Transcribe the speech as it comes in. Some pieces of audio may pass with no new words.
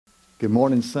Good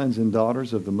morning, sons and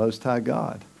daughters of the Most High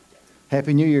God.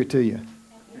 Happy New Year to you.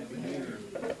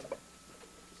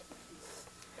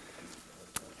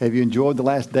 Have you enjoyed the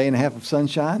last day and a half of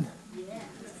sunshine?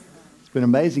 It's been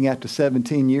amazing after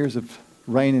 17 years of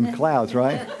rain and clouds,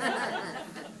 right?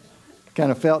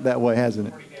 Kind of felt that way, hasn't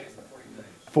it?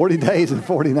 40 days and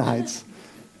 40 nights.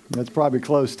 That's probably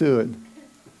close to it.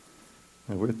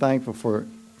 And we're thankful for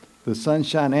the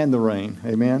sunshine and the rain.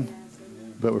 Amen?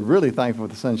 But we're really thankful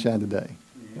for the sunshine today.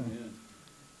 Amen.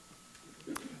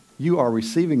 You are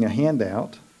receiving a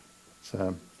handout. It's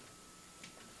a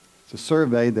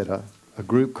survey that a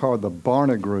group called the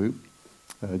Barna Group.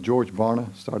 George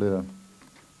Barna started a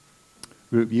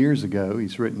group years ago.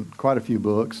 He's written quite a few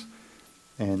books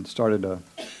and started a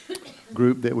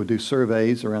group that would do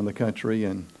surveys around the country.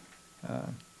 And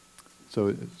so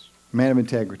it's man of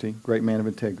integrity, great man of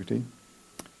integrity.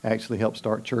 Actually helped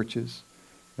start churches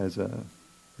as a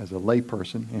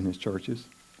layperson in his churches.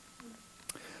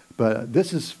 But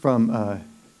this is from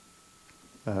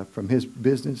his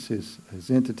business, his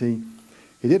entity.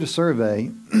 He did a survey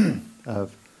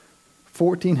of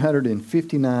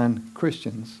 1,459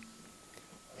 Christians,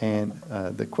 and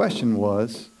the question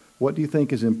was, what do you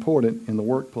think is important in the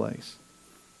workplace?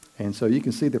 And so you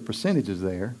can see the percentages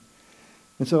there.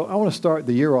 And so I want to start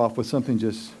the year off with something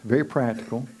just very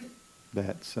practical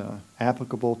that's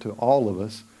applicable to all of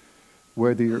us,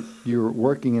 whether you're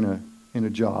working in a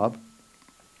job,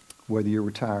 whether you're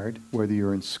retired, whether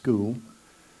you're in school,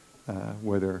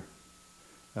 whether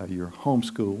you're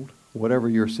homeschooled, whatever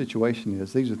your situation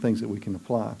is. These are things that we can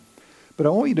apply. But I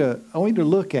want you to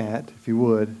look at, if you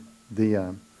would,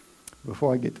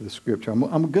 before I get to the scripture.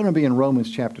 I'm going to be in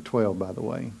Romans chapter 12, by the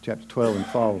way, chapter 12 and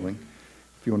following.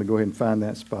 If you want to go ahead and find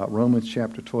that spot, Romans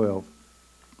chapter 12.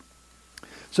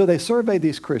 So they surveyed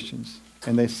these Christians,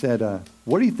 and they said,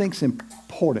 what do you think is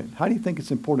important? How do you think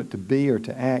it's important to be or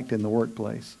to act in the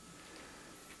workplace?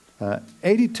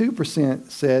 82%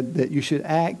 said that you should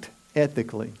act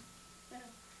ethically.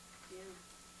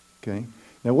 Okay.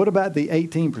 Now, what about the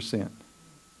 18%?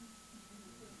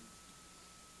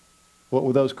 What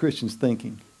were those Christians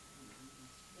thinking?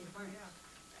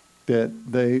 That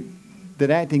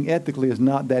acting ethically is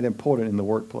not that important in the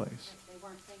workplace. They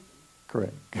weren't thinking.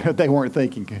 Correct. They weren't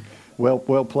thinking.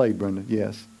 Well played, Brenda.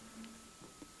 Yes.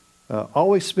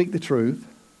 Always speak the truth.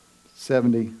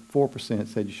 74%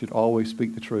 said you should always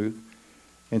speak the truth.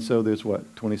 And so there's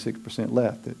 26%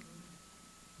 left that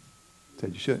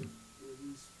said you shouldn't.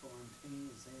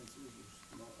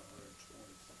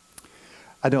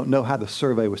 I don't know how the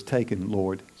survey was taken,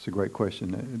 Lord. It's a great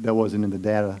question. That wasn't in the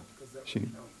data sheet.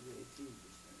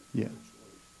 Yeah.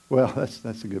 Well,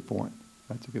 that's a good point.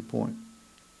 That's a good point.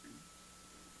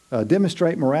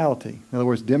 Demonstrate morality. In other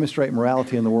words, demonstrate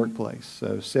morality in the workplace.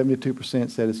 So 72%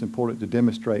 said it's important to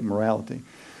demonstrate morality.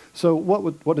 So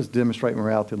what does demonstrate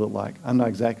morality look like? I'm not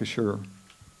exactly sure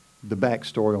the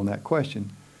backstory on that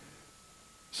question.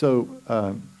 So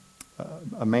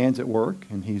a man's at work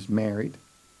and he's married.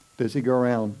 Does he go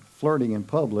around flirting in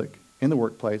public in the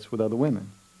workplace with other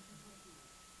women?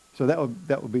 So that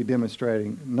would be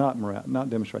demonstrating not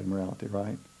demonstrating morality,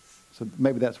 right? So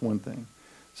maybe that's one thing.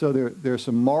 So there are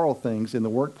some moral things in the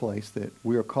workplace that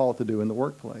we are called to do in the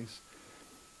workplace.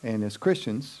 And as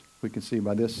Christians, we can see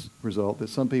by this result that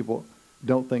some people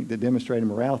don't think that demonstrating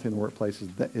morality in the workplace is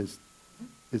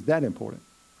that important.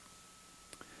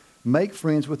 Make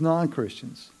friends with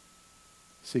non-Christians.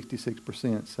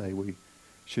 66% say we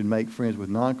should make friends with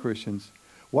non-Christians.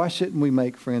 Why shouldn't we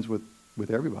make friends with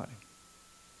everybody?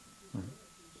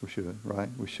 We should, right?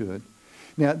 We should.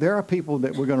 Now, there are people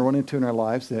that we're going to run into in our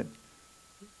lives that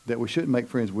we shouldn't make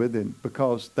friends with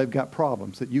because they've got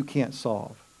problems that you can't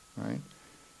solve, right?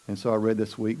 And so I read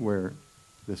this week where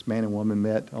this man and woman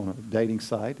met on a dating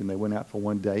site, and they went out for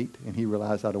one date, and he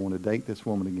realized, I don't want to date this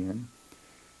woman again.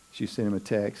 She sent him a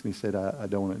text, and he said, I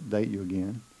don't want to date you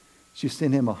again. She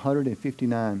sent him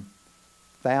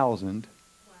 159,000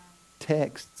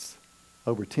 texts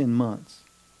over 10 months.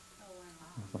 Oh,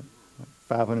 wow.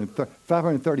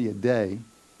 530 a day.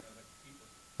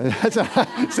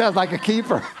 Sounds like a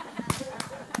keeper.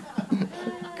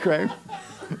 Okay.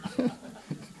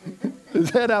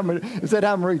 Is that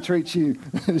how Marie treats you?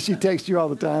 Does she text you all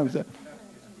the time?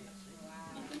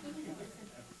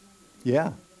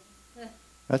 Yeah.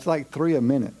 That's like 3 a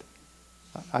minute.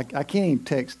 I can't even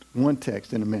text one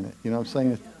text in a minute. You know what I'm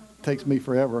saying? It takes me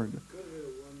forever.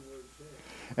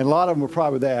 And a lot of them were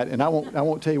probably that. And I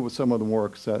won't tell you what some of them were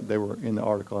because they were in the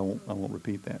article. I won't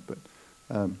repeat that. But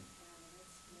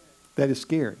that is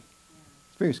scary.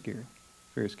 It's very scary.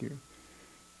 Very scary.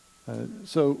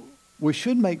 So we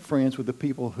should make friends with the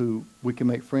people who we can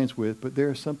make friends with, but there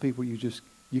are some people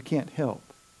you can't help.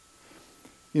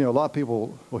 You know, a lot of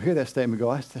people will hear that statement and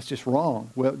go, that's just wrong.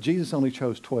 Well, Jesus only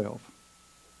chose 12.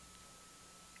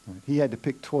 He had to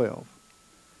pick 12.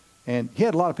 And he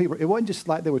had a lot of people. It wasn't just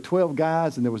like there were 12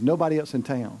 guys and there was nobody else in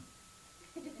town.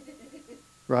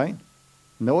 Right?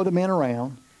 No other men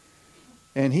around.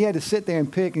 And he had to sit there and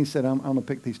pick, and he said, I'm going to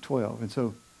pick these 12. And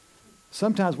so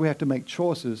sometimes we have to make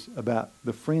choices about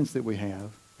the friends that we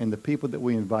have and the people that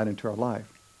we invite into our life.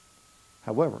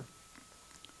 However,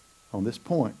 on this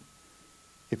point,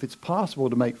 if it's possible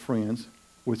to make friends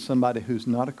with somebody who's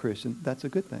not a Christian, that's a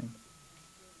good thing.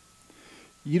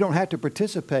 You don't have to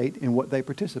participate in what they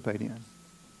participate in.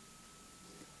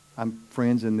 I'm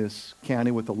friends in this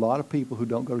county with a lot of people who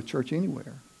don't go to church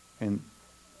anywhere. And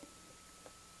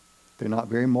they're not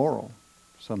very moral,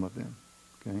 some of them.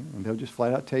 Okay? And they'll just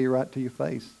flat out tell you right to your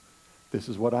face, this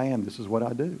is what I am, this is what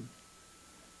I do.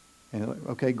 And like,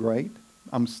 okay, great.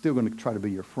 I'm still going to try to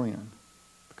be your friend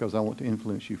because I want to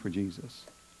influence you for Jesus.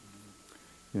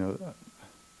 You know,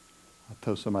 I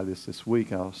told somebody this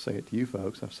week, I'll say it to you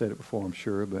folks. I've said it before, I'm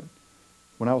sure, but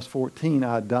when I was 14,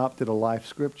 I adopted a life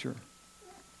scripture.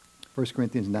 1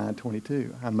 Corinthians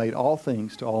 9:22. I made all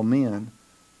things to all men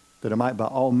that I might by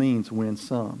all means win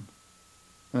some.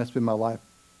 And that's been my life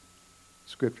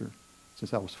scripture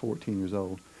since I was 14 years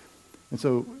old. And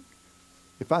so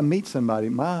if I meet somebody,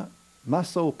 my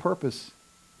sole purpose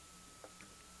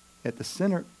at the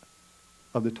center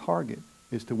of the target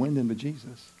is to win them to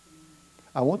Jesus.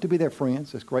 I want to be their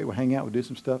friends. That's great. We'll hang out. We'll do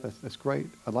some stuff. That's great.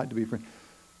 I'd like to be a friend.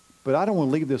 But I don't want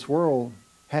to leave this world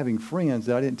having friends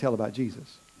that I didn't tell about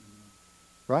Jesus.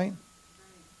 Right?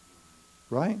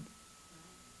 Right?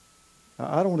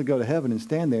 I don't want to go to heaven and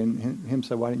stand there and him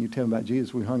say, why didn't you tell me about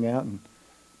Jesus? We hung out and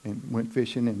went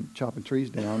fishing and chopping trees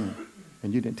down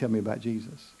and you didn't tell me about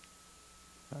Jesus.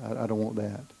 I don't want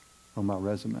that on my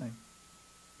resume.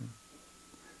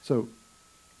 So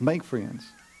make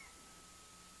friends.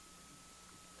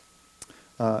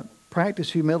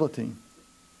 Practice humility.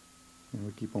 And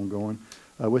we keep on going.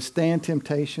 Withstand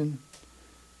temptation.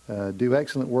 Do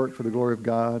excellent work for the glory of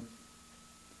God.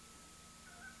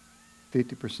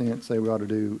 50% say we ought to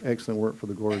do excellent work for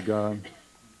the glory of God.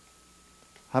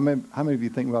 How many of you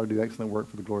think we ought to do excellent work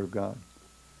for the glory of God?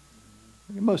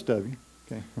 Most of you.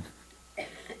 Okay.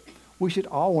 We should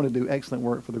all want to do excellent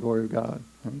work for the glory of God.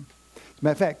 As a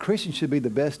matter of fact, Christians should be the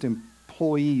best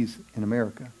employees in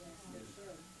America.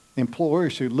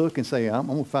 Employers should look and say, I'm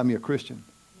going to find me a Christian.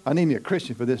 I need me a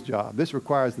Christian for this job. This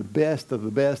requires the best of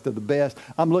the best of the best.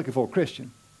 I'm looking for a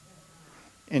Christian.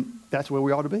 And that's where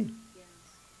we ought to be.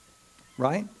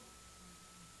 Right?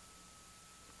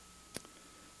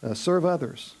 Serve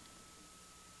others.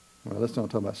 Well, let's not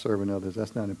talk about serving others.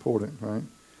 That's not important, right?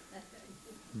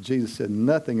 Jesus said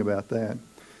nothing about that.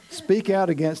 Speak out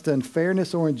against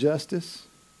unfairness or injustice.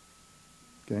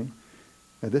 Okay.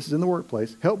 Now, this is in the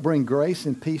workplace. Help bring grace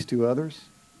and peace to others.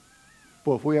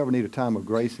 Well, if we ever need a time of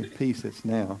grace and peace, it's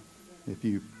now. If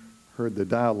you heard the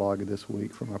dialogue of this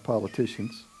week from our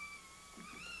politicians.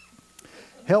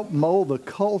 Help mold the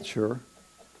culture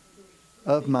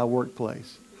of my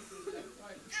workplace.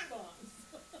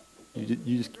 You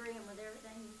just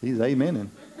he's amening.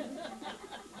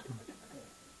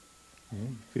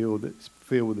 Filled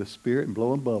with the Spirit and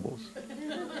blowing bubbles.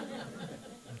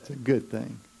 It's a good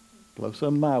thing. Blow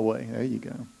some my way. There you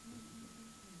go.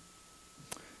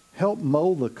 Help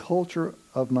mold the culture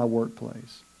of my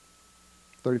workplace.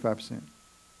 35%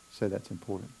 say that's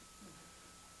important.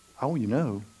 I want you to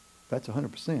know that's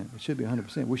 100%. It should be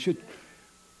 100%.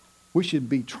 We should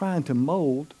be trying to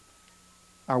mold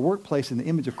our workplace in the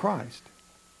image of Christ.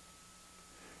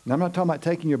 And I'm not talking about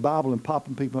taking your Bible and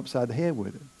popping people upside the head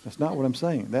with it. That's not what I'm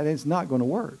saying. That is not going to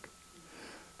work.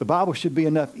 The Bible should be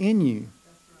enough in you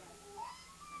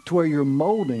to where you're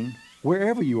molding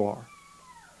wherever you are.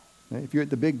 Now, if you're at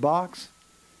the big box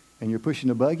and you're pushing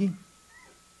a buggy,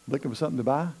 looking for something to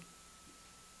buy,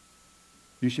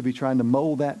 you should be trying to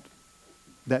mold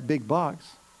that big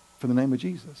box for the name of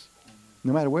Jesus,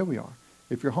 no matter where we are.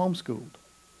 If you're homeschooled,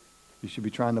 you should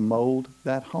be trying to mold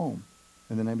that home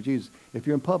in the name of Jesus. If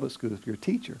you're in public school, if you're a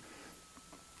teacher,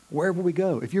 wherever we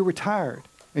go, if you're retired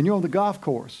and you're on the golf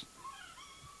course,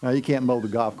 now you can't mold the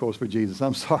golf course for Jesus.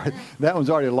 I'm sorry. That one's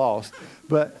already lost.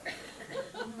 But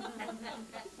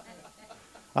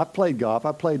I played golf.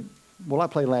 I played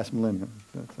last millennium.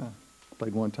 I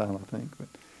played one time, I think. But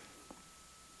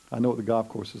I know what the golf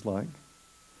course is like.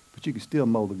 But you can still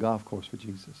mold the golf course for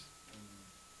Jesus.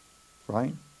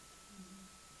 Right?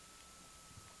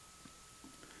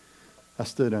 I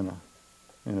stood in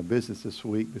a business this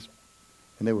week,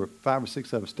 And there were 5 or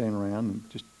 6 of us standing around and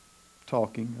just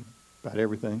talking about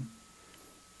everything.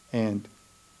 And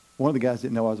one of the guys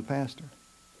didn't know I was a pastor.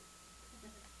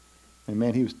 And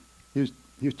man, he was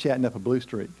chatting up a blue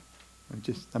streak. And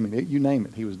you name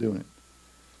it, he was doing it.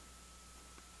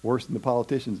 Worse than the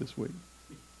politicians this week.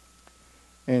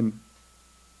 And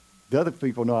the other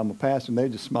people know I'm a pastor, and they're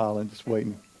just smiling, just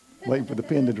waiting for the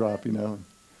pin to drop, you know.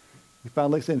 He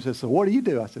finally looks at him and says, "So what do you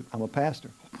do?" I said, "I'm a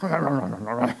pastor."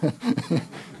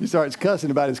 He starts cussing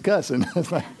about his cussing.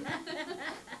 It's like,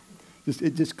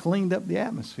 it just cleaned up the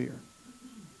atmosphere.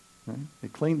 Right?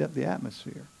 It cleaned up the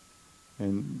atmosphere.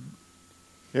 And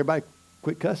everybody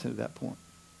quit cussing at that point.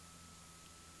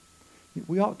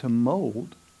 We ought to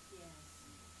mold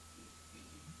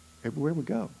everywhere we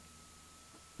go.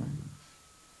 Right?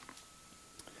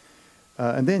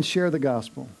 And then share the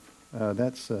gospel.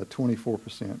 That's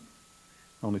 24%.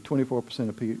 Only 24%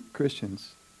 of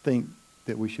Christians think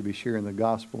that we should be sharing the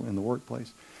gospel in the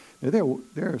workplace. Now,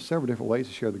 there are several different ways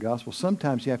to share the gospel.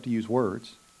 Sometimes you have to use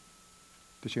words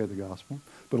to share the gospel.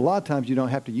 But a lot of times you don't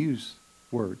have to use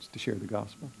words to share the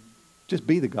gospel. Just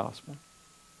be the gospel.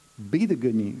 Be the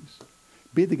good news.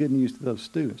 Be the good news to those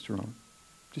students, Jerome.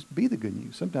 Just be the good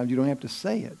news. Sometimes you don't have to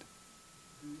say it.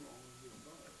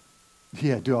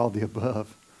 Yeah, do all the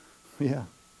above. Yeah.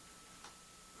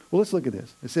 Well, let's look at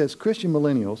this. It says Christian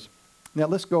millennials. Now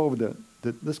let's go over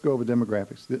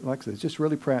demographics. Like I said, it's just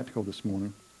really practical this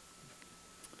morning.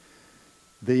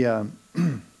 They're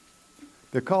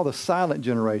called the silent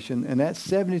generation, and that's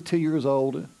 72 years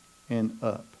old and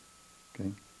up.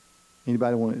 Okay.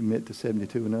 Anybody want to admit to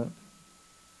 72 and up?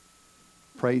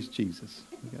 Praise Jesus.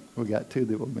 We got 2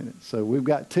 that will admit it. So we've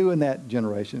got 2 in that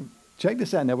generation. Check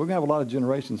this out now. We're going to have a lot of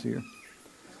generations here.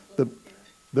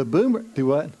 The boomer, do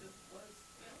what?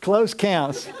 Close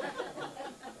counts.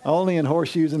 Only in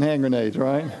horseshoes and hand grenades,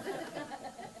 right?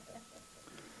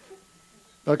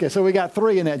 Okay, so we got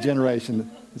 3 in that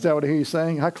generation. Is that what I hear you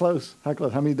saying? How close?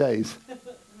 How many days?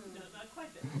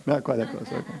 Not quite that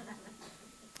close, okay.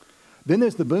 Then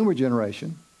there's the boomer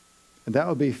generation, and that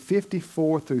would be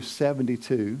 54 through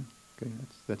 72. Okay,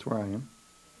 that's where I am.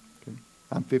 Okay.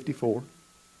 I'm 54.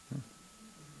 Okay.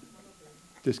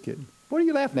 Just kidding. What are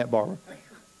you laughing at, Barbara?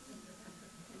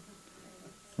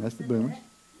 That's the boomers.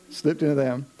 Slipped into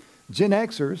them. Gen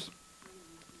Xers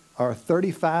are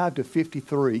 35 to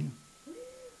 53.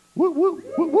 Woo, woo,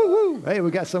 woo, woo, woo. Hey,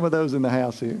 we got some of those in the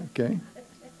house here, okay?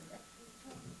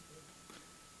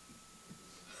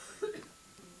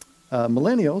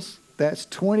 Millennials, that's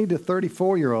 20 to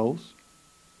 34-year-olds.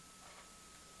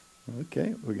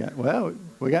 Okay, we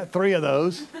got 3 of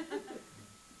those.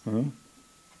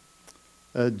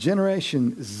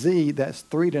 Generation Z, that's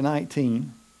 3 to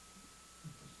 19.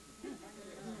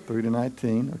 3 to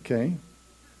 19, okay.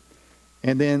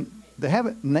 And then they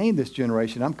haven't named this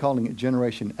generation. I'm calling it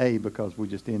Generation A because we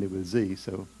just ended with Z,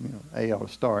 so A ought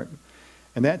to start.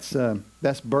 And that's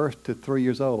birth to 3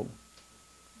 years old.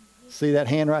 See that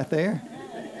hand right there?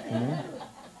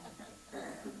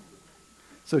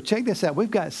 So check this out. We've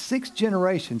got 6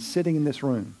 generations sitting in this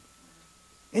room.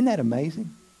 Isn't that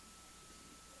amazing?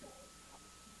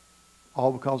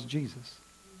 All because of Jesus.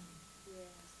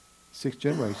 6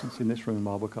 generations in this room,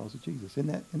 all because of Jesus.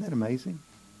 Isn't that amazing?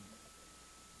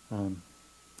 And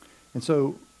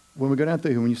so when we go down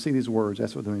through here, when you see these words,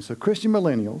 that's what they mean. So Christian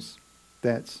millennials,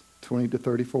 that's 20 to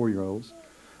 34-year-olds,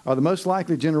 are the most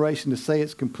likely generation to say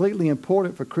it's completely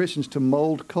important for Christians to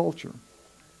mold culture.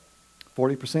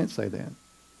 40% say that,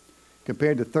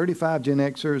 compared to 35 Gen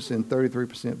Xers and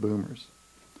 33% boomers.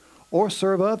 Or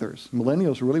serve others.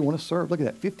 Millennials really want to serve. Look at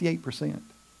that, 58%.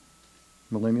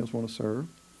 Millennials want to serve.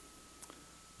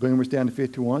 Boomers down to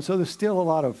 51. So there's still a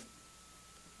lot of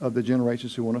the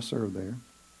generations who want to serve there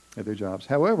at their jobs.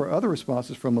 However, other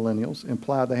responses from millennials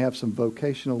imply they have some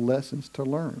vocational lessons to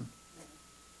learn.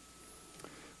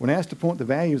 When asked to point the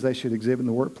values they should exhibit in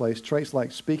the workplace, traits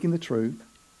like speaking the truth,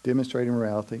 demonstrating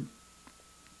morality,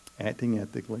 acting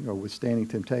ethically, or withstanding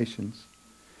temptations,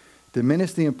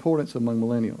 diminish the importance among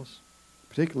millennials,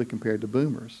 particularly compared to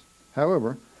boomers.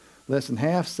 However, less than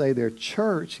half say their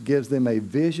church gives them a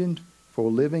vision for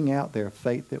living out their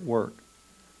faith at work.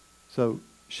 So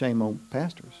shame on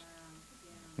pastors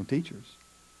and teachers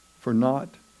for not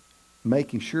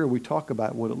making sure we talk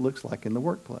about what it looks like in the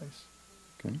workplace.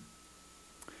 Okay?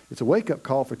 It's a wake-up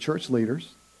call for church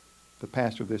leaders, the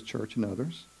pastor of this church and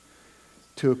others,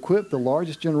 to equip the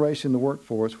largest generation in the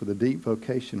workforce with a deep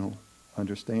vocational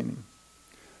understanding.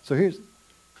 So here's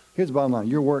the bottom line.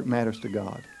 Your work matters to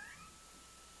God.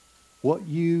 What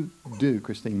you do,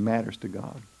 Christine, matters to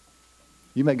God.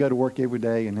 You may go to work every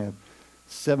day and have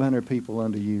 700 people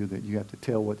under you that you have to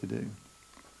tell what to do.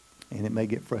 And it may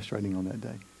get frustrating on that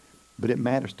day. But it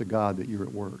matters to God that you're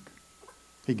at work.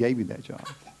 He gave you that job.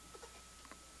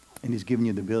 And he's given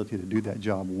you the ability to do that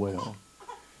job well.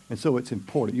 And so it's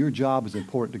important. Your job is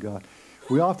important to God.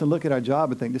 We often look at our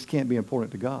job and think this can't be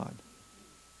important to God.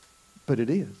 But it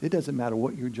is. It doesn't matter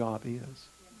what your job is.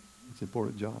 It's an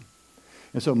important job.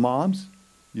 And so moms,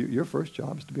 your first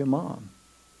job is to be a mom.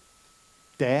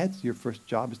 Dads, your first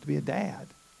job is to be a dad.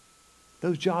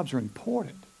 Those jobs are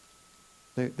important.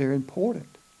 They're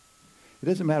important. It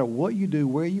doesn't matter what you do,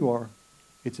 where you are,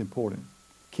 it's important.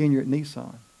 Ken, you're at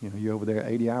Nissan. You're over there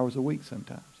 80 hours a week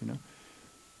sometimes,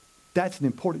 That's an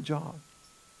important job.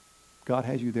 God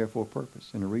has you there for a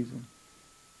purpose and a reason.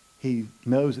 He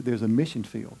knows that there's a mission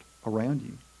field around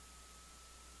you.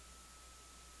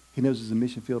 He knows there's a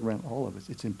mission field around all of us.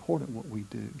 It's important what we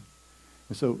do.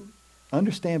 And so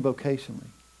understand vocationally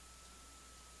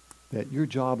that your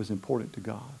job is important to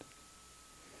God.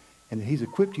 And that he's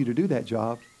equipped you to do that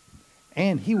job.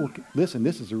 And he will, listen,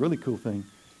 this is a really cool thing.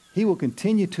 He will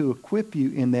continue to equip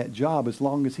you in that job as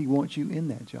long as he wants you in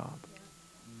that job.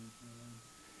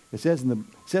 It says in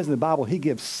the Bible, he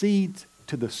gives seeds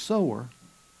to the sower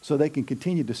so they can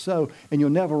continue to sow, and you'll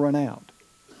never run out.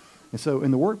 And so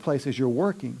in the workplace, as you're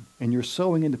working and you're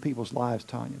sowing into people's lives,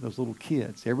 Tanya, those little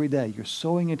kids, every day you're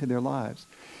sowing into their lives.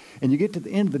 And you get to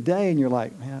the end of the day and you're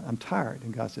like, man, I'm tired.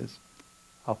 And God says,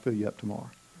 I'll fill you up tomorrow.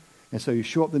 And so you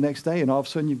show up the next day and all of a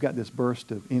sudden you've got this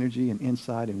burst of energy and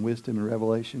insight and wisdom and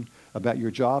revelation about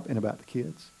your job and about the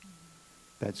kids.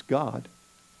 That's God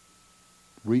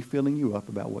refilling you up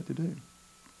about what to do.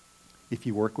 If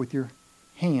you work with your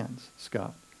hands,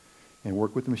 Scott, and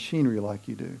work with the machinery like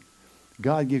you do,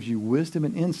 God gives you wisdom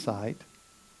and insight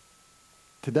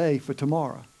today for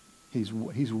tomorrow. He's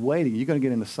waiting. You're going to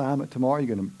get an assignment tomorrow.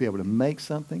 You're going to be able to make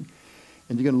something.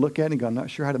 And you're going to look at it and go, I'm not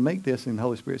sure how to make this. And the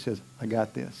Holy Spirit says, I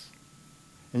got this.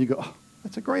 And you go, oh,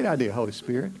 that's a great idea, Holy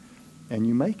Spirit. And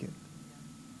you make it.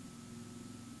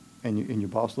 And your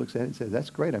boss looks at it and says, that's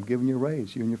great. I'm giving you a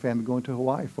raise. You and your family going to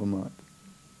Hawaii for a month.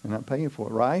 And I'm paying for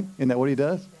it, right? Isn't that what he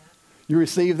does? You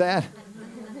receive that?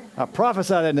 I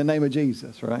prophesy that in the name of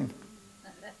Jesus, right?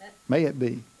 May it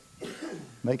be.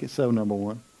 Make it so, number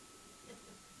one.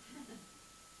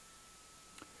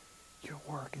 Your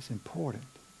work is important.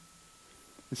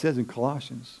 It says in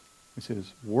Colossians, it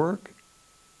says, work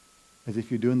as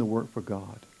if you're doing the work for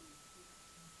God.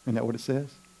 Isn't that what it says?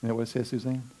 Isn't that what it says,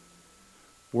 Suzanne?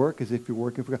 Work as if you're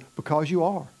working for God. Because you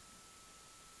are.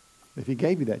 If he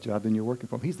gave you that job, then you're working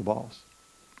for him. He's the boss.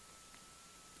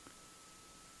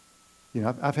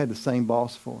 I've had the same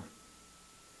boss for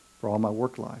all my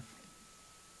work life.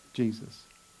 Jesus.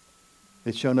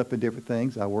 It's shown up in different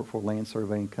things. I worked for a land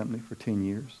surveying company for 10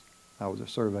 years. I was a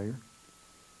surveyor.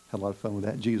 Had a lot of fun with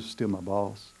that. Jesus was still my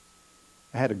boss.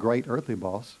 I had a great earthly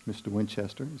boss, Mr.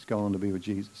 Winchester. He's gone on to be with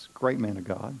Jesus. Great man of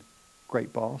God.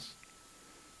 Great boss.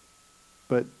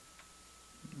 But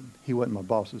he wasn't my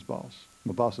boss's boss.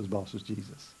 My boss's boss was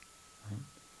Jesus. Right?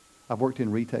 I've worked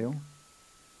in retail.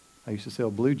 I used to sell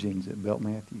blue jeans at Belt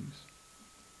Matthews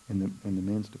in the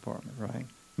men's department, right?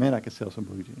 Man, I could sell some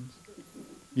blue jeans.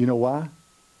 You know why?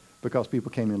 Because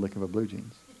people came in looking for blue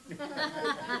jeans.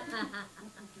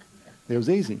 It was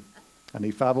easy. I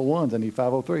need 501s. I need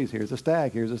 503s. Here's a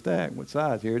stack. Here's a stack. What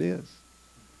size? Here it is.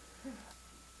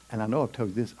 And I know I've told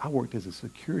you this. I worked as a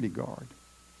security guard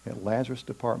at Lazarus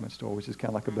Department Store, which is kind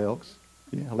of like a Belk's.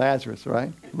 Yeah, Lazarus,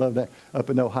 right? Love that. Up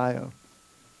in Ohio.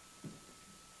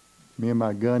 Me and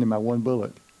my gun and my one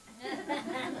bullet.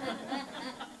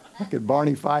 I could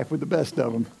Barney Fife with the best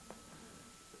of them.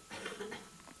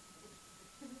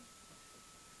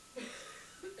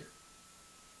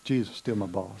 Jesus was still my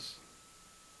boss.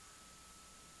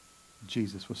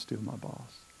 Jesus was still my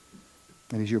boss.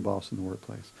 And he's your boss in the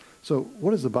workplace. So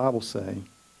what does the Bible say?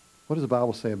 What does the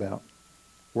Bible say about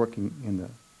working in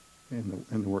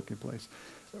the working place?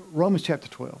 Romans chapter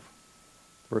 12,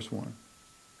 verse 1.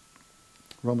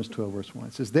 Romans 12, verse 1.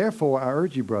 It says, therefore, I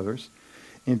urge you, brothers,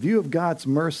 in view of God's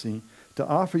mercy, to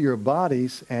offer your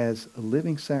bodies as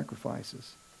living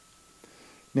sacrifices.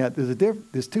 Now,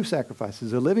 there's two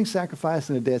sacrifices, a living sacrifice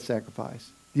and a dead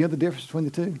sacrifice. Do you know the difference between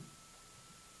the two?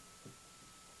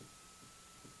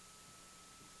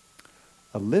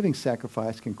 A living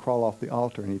sacrifice can crawl off the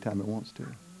altar anytime it wants to.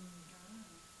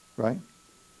 Right?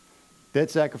 Dead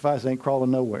sacrifice ain't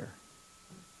crawling nowhere.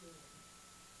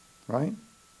 Right?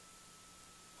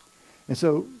 And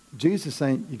so Jesus is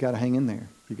saying you got to hang in there.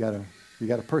 You got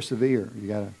to persevere. You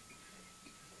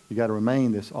got to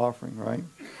remain this offering, right?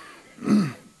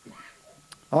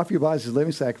 Offer your bodies as a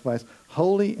living sacrifice,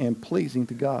 holy and pleasing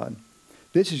to God.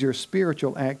 This is your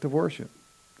spiritual act of worship.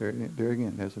 There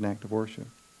again, there's an act of worship.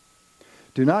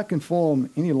 Do not conform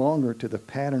any longer to the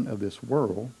pattern of this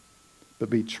world, but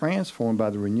be transformed by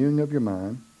the renewing of your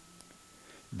mind.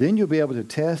 Then you'll be able to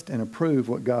test and approve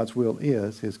what God's will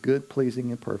is, his good,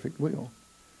 pleasing, and perfect will.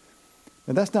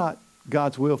 And that's not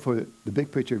God's will for the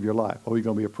big picture of your life. Oh, you're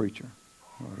going to be a preacher.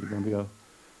 Oh, you're going to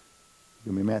be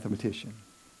a mathematician.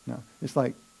 No, it's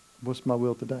like, what's my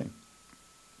will today?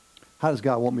 How does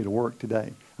God want me to work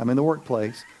today? I'm in the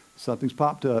workplace. Something's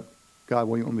popped up. God,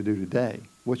 what do you want me to do today?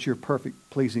 What's your perfect,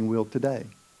 pleasing will today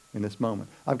in this moment?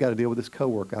 I've got to deal with this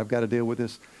coworker. I've got to deal with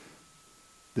this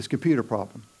computer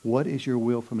problem. What is your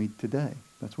will for me today?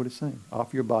 That's what it's saying.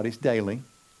 Offer your bodies daily.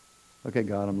 Okay,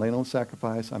 God, I'm laying on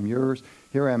sacrifice. I'm yours.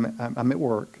 Here I am. I'm at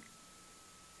work.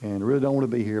 And I really don't want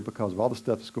to be here because of all the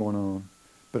stuff that's going on.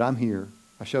 But I'm here.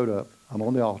 I showed up. I'm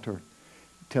on the altar.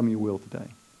 Tell me your will today.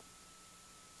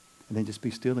 And then just be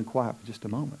still and quiet for just a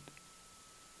moment.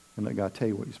 And let God tell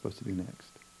you what you're supposed to do next.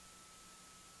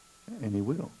 And he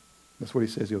will. That's what he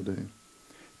says he'll do.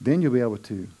 Then you'll be able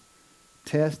to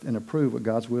test and approve what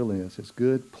God's will is. His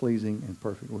good, pleasing, and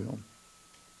perfect will.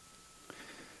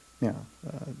 Now,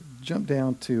 jump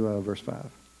down to verse 5.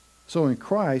 So in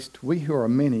Christ, we who are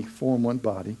many form one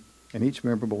body, and each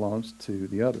member belongs to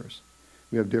the others.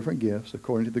 We have different gifts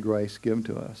according to the grace given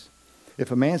to us.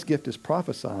 If a man's gift is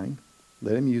prophesying,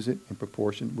 let him use it in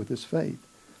proportion with his faith.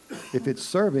 If it's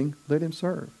serving, let him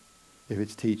serve. If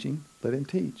it's teaching, let him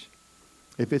teach.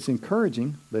 If it's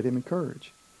encouraging, let him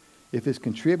encourage. If it's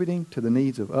contributing to the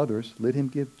needs of others, let him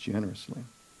give generously.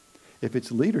 If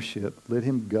it's leadership, let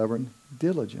him govern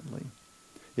diligently.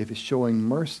 If it's showing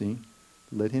mercy,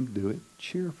 let him do it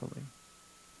cheerfully.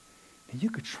 And you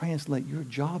could translate your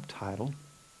job title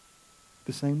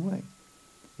the same way.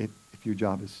 If your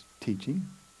job is teaching,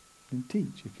 then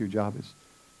teach. If your job is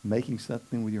making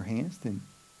something with your hands, then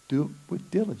do it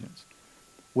with diligence.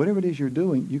 Whatever it is you're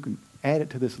doing, you can add it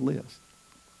to this list.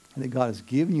 And that God has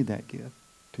given you that gift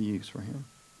to use for him.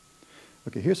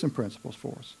 Okay, here's some principles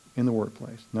for us in the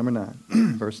workplace. Number 9,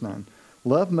 verse 9.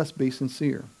 Love must be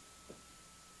sincere.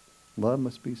 Love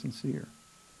must be sincere.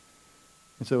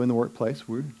 And so in the workplace,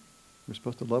 we're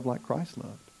supposed to love like Christ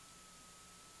loved.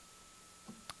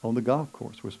 On the golf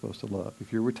course, we're supposed to love.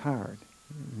 If you're retired,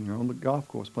 you're on the golf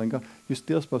course playing golf, you're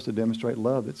still supposed to demonstrate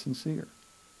love that's sincere.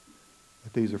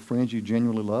 If these are friends you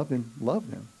genuinely love, then love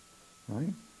them,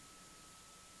 right?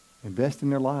 Invest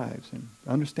in their lives and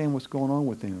understand what's going on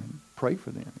with them and pray for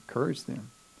them, encourage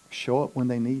them, show up when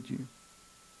they need you.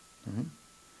 Right?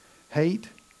 Hate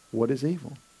what is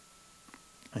evil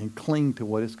and cling to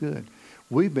what is good.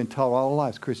 We've been taught all our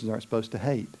lives Christians aren't supposed to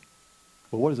hate.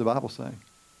 Well, what does the Bible say?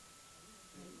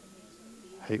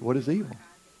 Hate what is evil.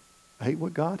 Hate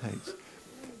what God hates.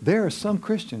 There are some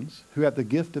Christians who have the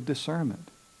gift of discernment.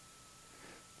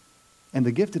 And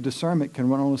the gift of discernment can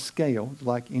run on a scale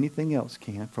like anything else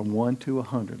can, from 1 to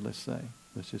 100, let's say.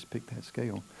 Let's just pick that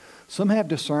scale. Some have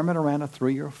discernment around a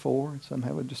 3 or 4. Some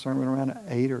have a discernment around an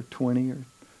 8 or 20 or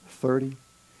 30.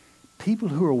 People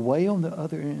who are way on the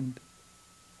other end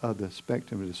of the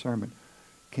spectrum of discernment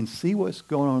can see what's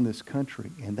going on in this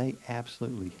country, and they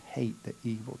absolutely hate the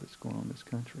evil that's going on in this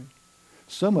country.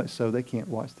 So much so they can't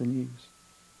watch the news.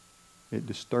 It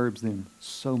disturbs them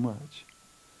so much.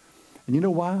 And you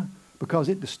know why? Because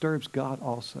it disturbs God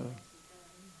also.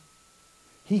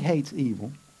 He hates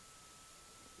evil,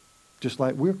 just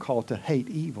like we're called to hate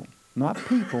evil. Not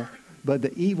people, but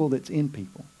the evil that's in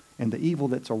people, and the evil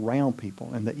that's around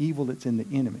people, and the evil that's in the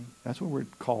enemy. That's what we're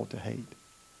called to hate.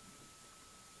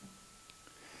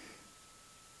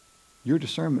 Your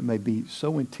discernment may be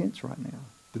so intense right now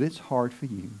that it's hard for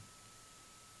you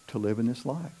to live in this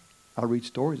life. I read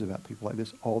stories about people like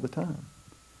this all the time.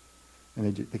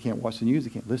 And they can't watch the news, they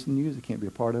can't listen to the news, they can't be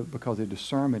a part of it because their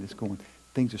discernment is going,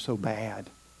 things are so bad.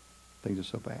 Things are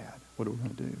so bad. What are we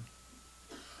going to do?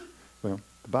 Well,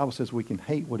 the Bible says we can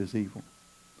hate what is evil.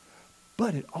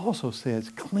 But it also says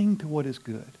cling to what is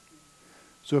good.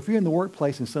 So if you're in the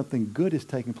workplace and something good is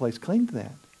taking place, cling to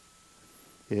that.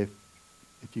 If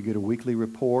you get a weekly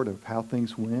report of how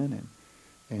things went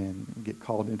and get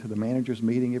called into the manager's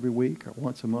meeting every week or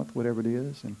once a month, whatever it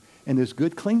is, and there's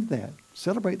good, cling to that.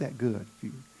 Celebrate that good.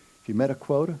 If you met a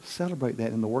quota, celebrate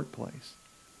that in the workplace.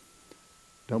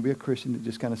 Don't be a Christian that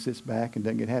just kind of sits back and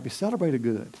doesn't get happy. Celebrate a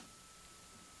good.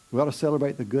 We ought to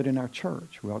celebrate the good in our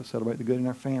church. We ought to celebrate the good in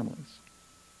our families.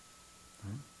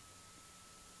 Right?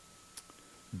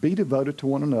 Be devoted to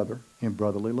one another in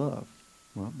brotherly love.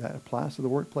 Well, that applies to the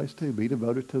workplace too. Be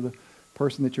devoted to the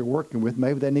person that you're working with.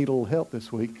 Maybe they need a little help this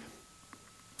week.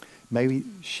 Maybe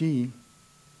she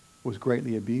was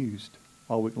greatly abused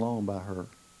all week long by her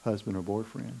husband or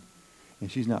boyfriend. And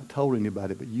she's not told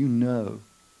anybody, but you know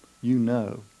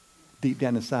deep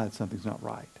down inside something's not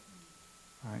right.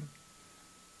 Right?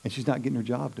 And she's not getting her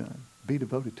job done. Be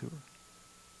devoted to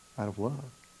her out of love.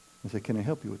 And say, can I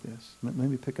help you with this? Let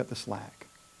me pick up the slack.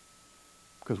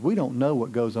 Because we don't know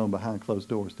what goes on behind closed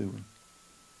doors, do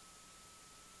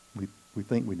we? We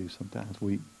think we do sometimes.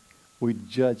 We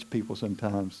judge people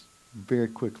sometimes very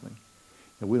quickly.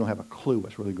 And we don't have a clue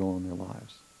what's really going on in their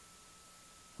lives.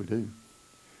 We do.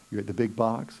 You're at the big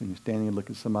box and you're standing and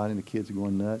looking at somebody and the kids are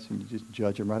going nuts and you just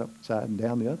judge them right upside and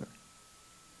down the other.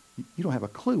 You don't have a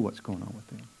clue what's going on with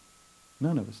them.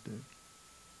 None of us do.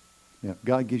 Now, if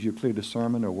God gives you a clear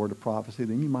discernment or a word of prophecy,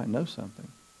 then you might know something.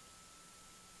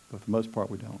 But for the most part,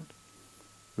 we don't.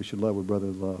 We should love with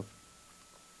brotherly love.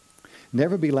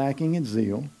 Never be lacking in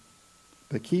zeal,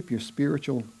 but keep your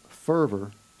spiritual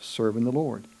fervor serving the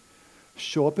Lord.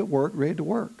 Show up at work ready to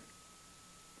work.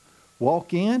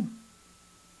 Walk in,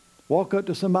 walk up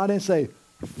to somebody and say,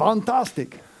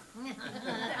 fantastic.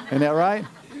 Isn't that right?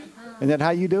 Isn't that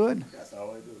how you do it? That's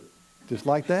how I do it. Just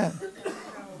like that.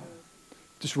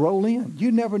 Just roll in.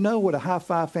 You never know what a high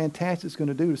five fantastic is going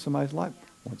to do to somebody's life.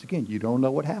 Once again, you don't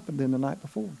know what happened in the night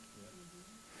before.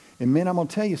 And men, I'm going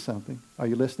to tell you something. Are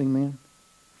you listening, men?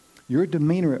 Your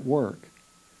demeanor at work,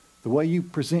 the way you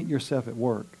present yourself at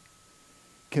work,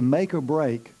 can make or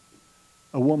break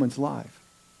a woman's life.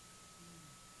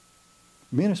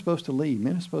 Men are supposed to lead.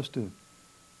 We're supposed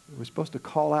to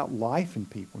call out life in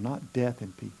people, not death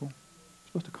in people. We're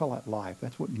supposed to call out life.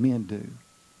 That's what men do.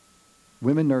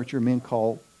 Women nurture, men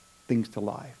call things to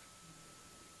life.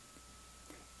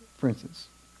 For instance,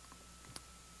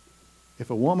 if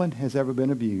a woman has ever been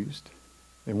abused,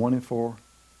 and 1 in 4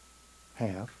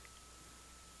 have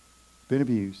been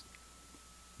abused,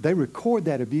 they record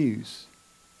that abuse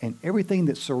and everything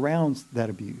that surrounds that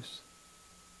abuse.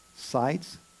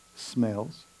 Sights,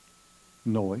 smells,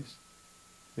 noise.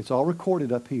 It's all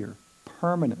recorded up here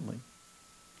permanently.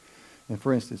 And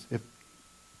for instance,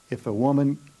 if a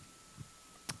woman,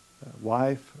 a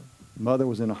wife, mother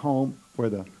was in a home where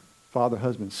the father,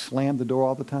 husband slammed the door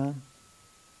all the time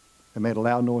and made a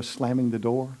loud noise slamming the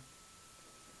door,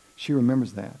 she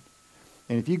remembers that.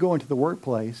 And if you go into the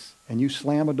workplace and you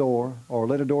slam a door or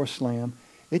let a door slam,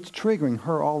 it's triggering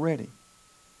her already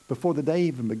before the day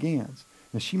even begins.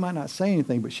 And she might not say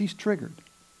anything, but she's triggered.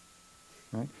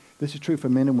 Right? This is true for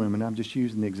men and women. I'm just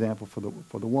using the example for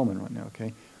the woman right now,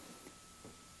 okay?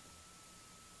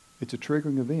 It's a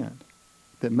triggering event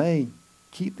that may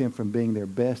keep them from being their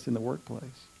best in the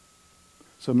workplace.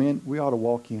 So men, we ought to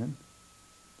walk in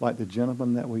like the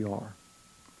gentlemen that we are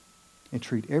and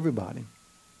treat everybody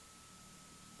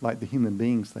like the human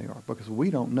beings they are, because we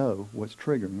don't know what's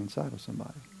triggering inside of somebody.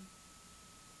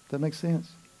 Does that make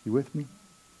sense? You with me?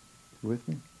 You with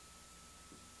me?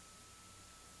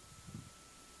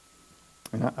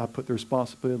 And I put the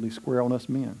responsibility square on us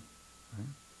men.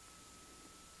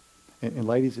 Right? And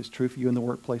ladies, it's true for you in the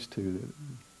workplace too,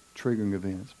 the triggering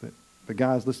events. But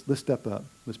guys, let's step up.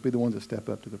 Let's be the ones that step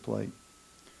up to the plate.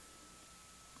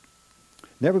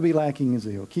 Never be lacking in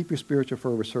zeal. Keep your spiritual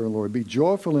fervor, serve the Lord. Be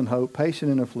joyful in hope,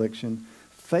 patient in affliction,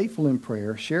 faithful in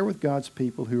prayer. Share with God's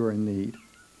people who are in need.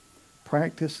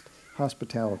 Practice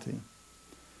hospitality.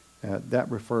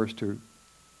 That refers to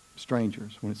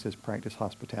strangers when it says practice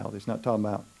hospitality. It's not talking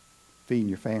about feeding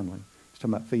your family. It's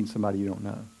talking about feeding somebody you don't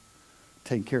know.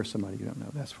 Taking care of somebody you don't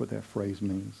know. That's what that phrase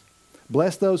means.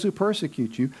 Bless those who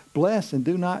persecute you. Bless and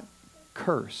do not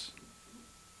curse.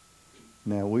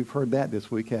 Now, we've heard that this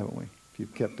week, haven't we? If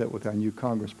you've kept up with our new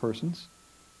congresspersons,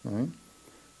 right?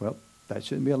 Well, that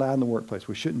shouldn't be allowed in the workplace.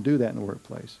 We shouldn't do that in the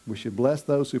workplace. We should bless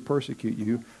those who persecute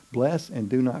you. Bless and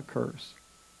do not curse.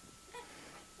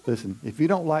 Listen, if you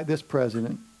don't like this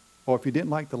president, or if you didn't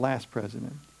like the last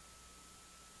president,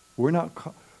 we're not.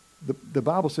 The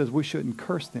Bible says we shouldn't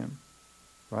curse them,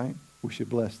 right? We should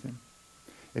bless them.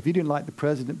 If you didn't like the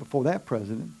president before that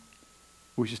president,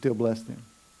 we should still bless them.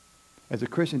 As a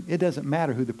Christian, it doesn't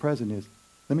matter who the president is.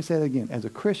 Let me say that again. As a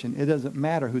Christian, it doesn't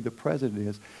matter who the president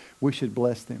is. We should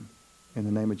bless them in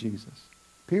the name of Jesus.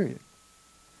 Period.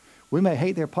 We may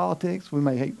hate their politics. We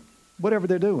may hate whatever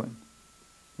they're doing,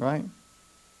 right?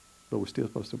 But we're still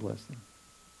supposed to bless them.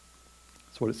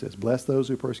 That's what it says. Bless those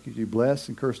who persecute you. Bless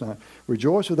and curse not.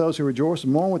 Rejoice with those who rejoice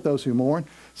and mourn with those who mourn.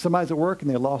 Somebody's at work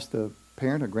and they lost a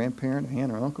parent, a grandparent, a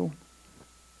aunt, or uncle.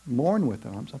 Mourn with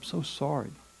them. I'm so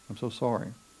sorry. I'm so sorry.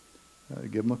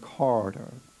 Give them a card or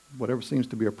whatever seems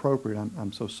to be appropriate.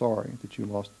 I'm so sorry that you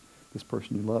lost this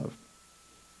person you love.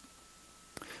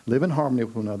 Live in harmony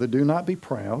with one another. Do not be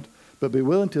proud, but be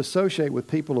willing to associate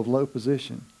with people of low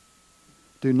position.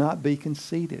 Do not be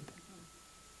conceited.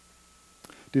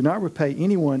 Do not repay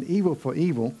anyone evil for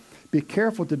evil, Be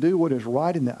careful to do what is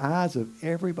right in the eyes of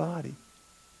everybody.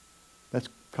 That's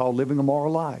called living a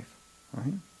moral life,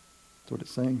 right? That's what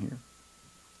it's saying here.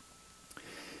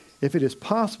 If it is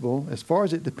possible, as far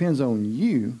as it depends on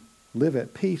you, live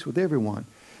at peace with everyone.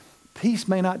 Peace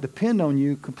may not depend on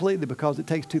you completely because it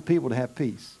takes two people to have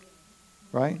peace,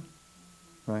 right?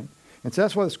 Right? And so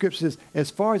that's why the scripture says, as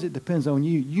far as it depends on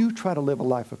you, you try to live a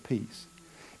life of peace.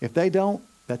 If they don't,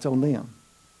 that's on them.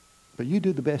 But you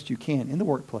do the best you can in the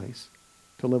workplace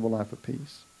to live a life of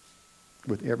peace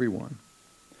with everyone.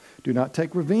 Do not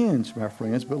take revenge, my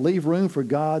friends, but leave room for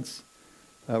God's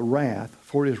wrath.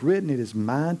 For it is written, it is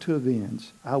mine to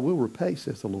avenge. I will repay,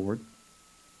 says the Lord.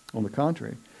 On the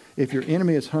contrary, if your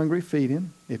enemy is hungry, feed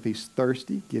him. If he's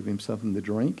thirsty, give him something to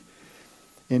drink.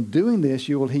 In doing this,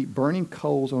 you will heap burning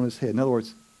coals on his head. In other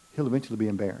words, he'll eventually be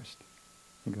embarrassed.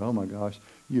 And go, oh my gosh,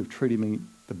 you have treated me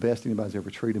the best anybody's ever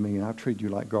treated me, and I've treated you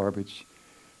like garbage.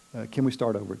 Can we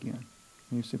start over again?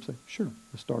 And you simply say, sure,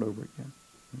 let's start over again.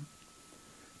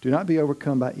 Do not be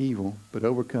overcome by evil, but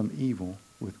overcome evil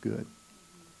with good.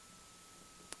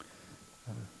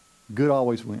 Good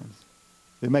always wins.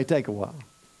 It may take a while,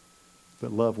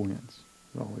 but love wins.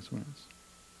 It always wins.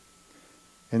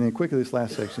 And then quickly, this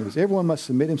last section is, everyone must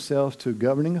submit themselves to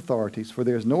governing authorities, for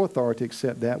there is no authority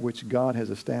except that which God has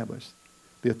established.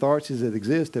 The authorities that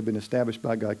exist have been established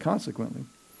by God. Consequently,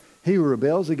 he who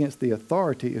rebels against the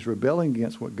authority is rebelling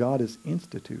against what God has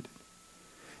instituted.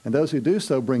 And those who do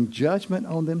so bring judgment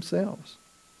on themselves.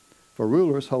 For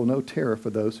rulers hold no terror for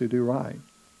those who do right,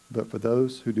 but for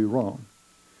those who do wrong.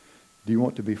 Do you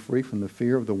want to be free from the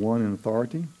fear of the one in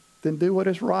authority? Then do what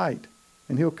is right,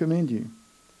 and he'll commend you.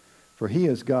 For he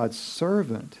is God's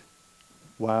servant.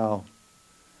 Wow.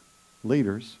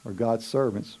 Leaders are God's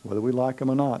servants. Whether we like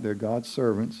them or not, they're God's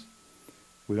servants.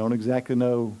 We don't exactly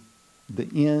know the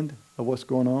end of what's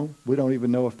going on. We don't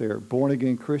even know if they're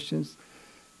born-again Christians.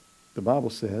 The Bible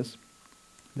says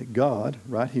that God,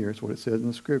 right here is what it says in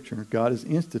the Scripture, God has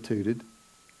instituted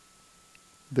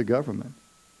the government.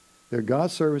 They're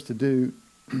God's servants to do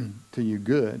to you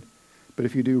good. But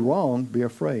if you do wrong, be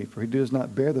afraid, for he does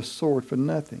not bear the sword for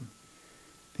nothing.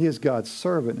 He is God's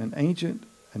servant, an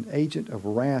agent of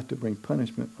wrath to bring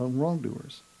punishment on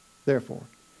wrongdoers. Therefore,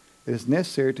 it is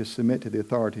necessary to submit to the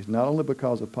authorities, not only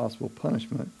because of possible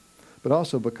punishment, but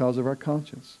also because of our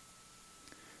conscience.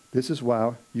 This is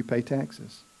why you pay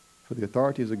taxes, for the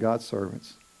authorities are God's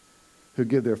servants who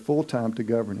give their full time to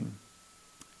governing.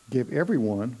 Give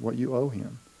everyone what you owe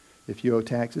him. If you owe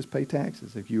taxes, pay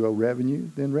taxes. If you owe revenue,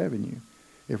 then revenue.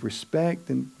 If respect,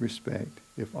 then respect.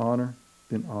 If honor,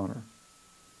 then honor.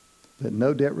 Let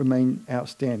no debt remain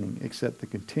outstanding except the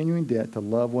continuing debt to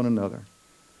love one another.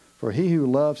 For he who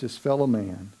loves his fellow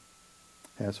man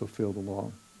has fulfilled the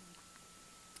law.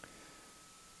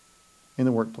 In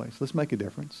the workplace, let's make a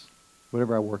difference.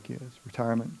 Whatever our work is,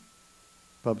 retirement,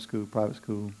 public school, private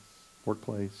school,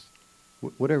 workplace,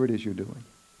 whatever it is you're doing.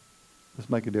 Let's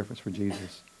make a difference for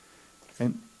Jesus.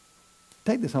 And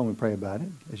take this home and pray about it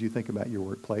as you think about your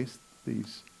workplace,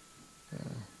 these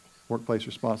workplace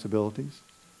responsibilities.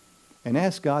 And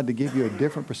ask God to give you a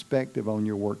different perspective on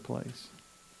your workplace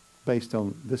based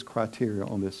on this criteria,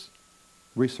 on this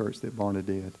research that Barna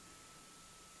did.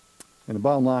 And the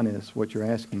bottom line is, what you're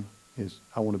asking is,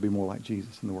 I want to be more like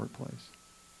Jesus in the workplace.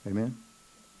 Amen?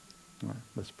 All right,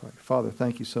 let's pray. Father,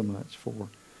 thank you so much for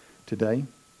today.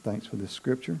 Thanks for this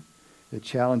scripture. It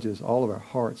challenges all of our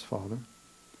hearts, Father.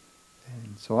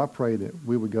 And so I pray that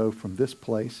we would go from this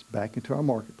place back into our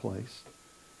marketplace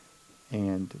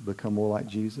and become more like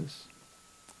Jesus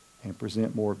and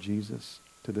present more of Jesus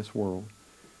to this world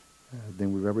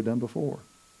than we've ever done before.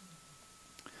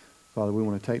 Father, we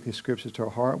want to take these scriptures to our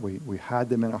heart. We hide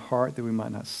them in our heart that we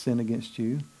might not sin against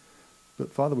you.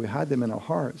 But Father, we hide them in our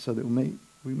heart so that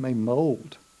we may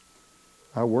mold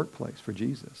our workplace for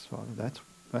Jesus, Father.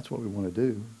 That's what we want to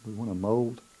do. We want to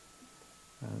mold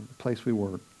the place we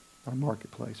work, our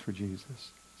marketplace for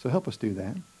Jesus. So help us do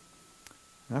that.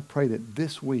 And I pray that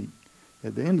this week,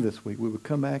 at the end of this week, we would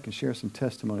come back and share some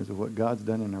testimonies of what God's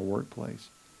done in our workplace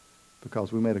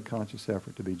because we made a conscious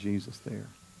effort to be Jesus there.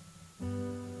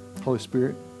 Holy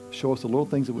Spirit, show us the little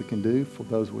things that we can do for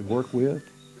those that we work with,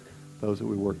 those that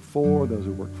we work for, those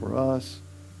who work for us.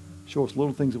 Show us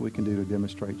little things that we can do to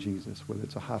demonstrate Jesus, whether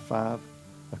it's a high five,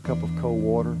 a cup of cold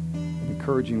water, an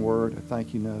encouraging word, a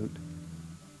thank you note.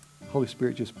 Holy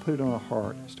Spirit, just put it on our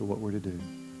heart as to what we're to do,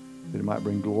 that it might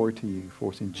bring glory to you.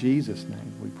 For us in Jesus'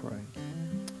 name we pray.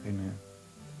 Amen.